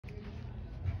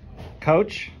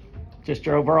Coach, just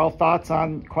your overall thoughts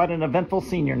on quite an eventful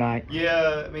senior night.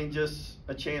 Yeah, I mean, just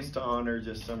a chance to honor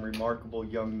just some remarkable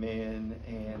young men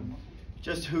and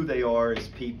just who they are as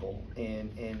people.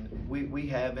 And we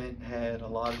haven't had a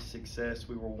lot of success.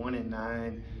 We were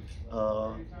 1-9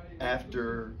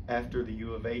 after the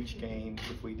U of H game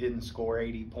if we didn't score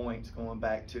 80 points going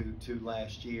back to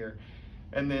last year.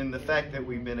 And then the fact that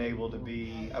we've been able to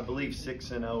be, I believe,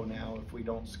 6-0 now if we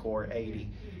don't score 80.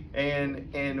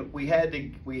 And we had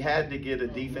to get a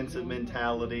defensive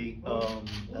mentality,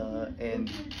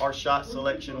 and our shot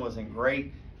selection wasn't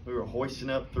great. We were hoisting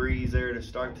up threes there to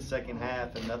start the second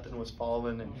half, and nothing was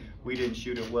falling, and we didn't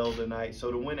shoot it well tonight.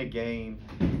 So to win a game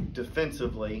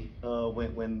defensively,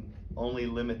 when only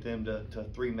limit them to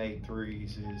 3 made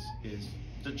threes is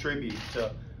the tribute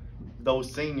to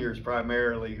those seniors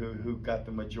primarily who got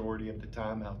the majority of the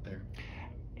time out there.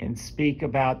 And speak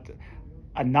about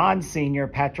a non-senior,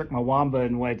 Patrick Mwamba,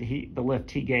 and the lift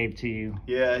he gave to you.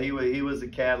 Yeah, he was a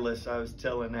catalyst. I was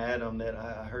telling Adam that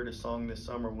I heard a song this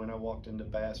summer when I walked into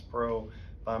Bass Pro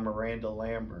by Miranda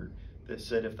Lambert that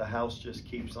said, if the house just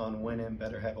keeps on winning,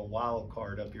 better have a wild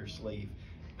card up your sleeve.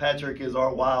 Patrick is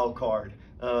our wild card.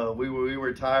 We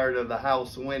were tired of the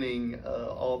house winning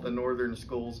all the northern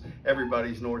schools.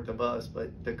 Everybody's north of us,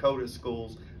 but Dakota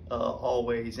schools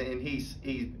always. And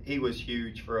he was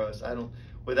huge for us.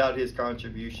 Without his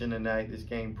contribution tonight, this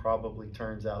game probably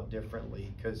turns out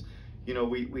differently because, you know,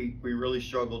 we really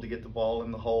struggled to get the ball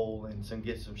in the hole and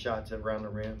get some shots around the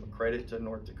rim. Credit to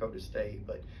North Dakota State,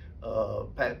 but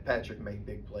Patrick made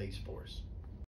big plays for us.